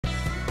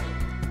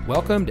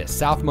Welcome to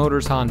South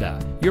Motors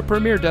Honda, your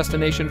premier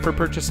destination for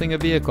purchasing a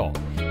vehicle.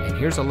 And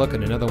here's a look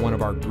at another one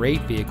of our great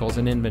vehicles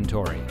in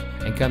inventory,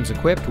 and comes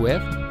equipped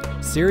with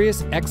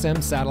Sirius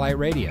XM satellite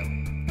radio,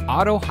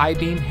 auto high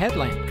beam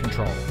headlamp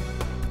control,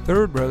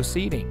 third row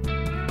seating,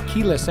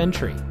 keyless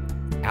entry,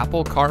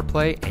 Apple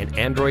CarPlay and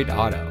Android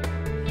Auto,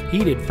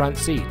 heated front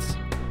seats,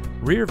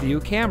 rear view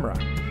camera,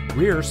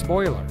 rear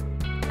spoiler,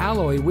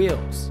 alloy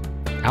wheels,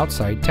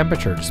 outside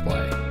temperature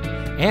display,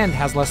 and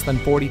has less than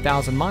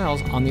 40,000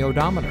 miles on the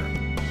odometer.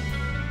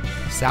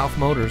 South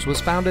Motors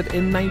was founded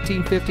in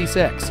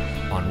 1956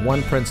 on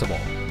one principle: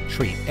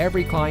 treat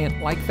every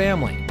client like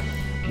family.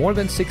 More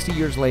than 60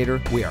 years later,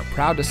 we are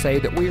proud to say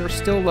that we are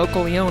still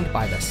locally owned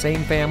by the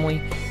same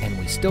family, and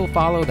we still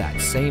follow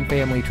that same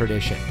family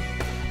tradition.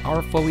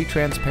 Our fully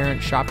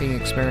transparent shopping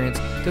experience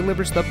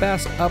delivers the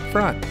best up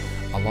front,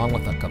 along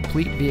with a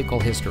complete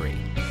vehicle history.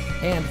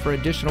 And for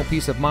additional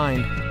peace of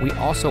mind, we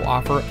also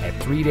offer a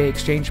 3-day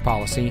exchange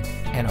policy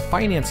and a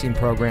financing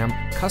program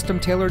custom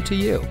tailored to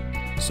you.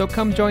 So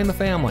come join the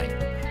family.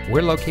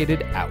 We're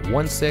located at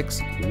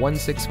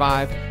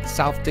 16165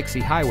 South Dixie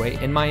Highway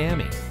in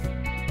Miami.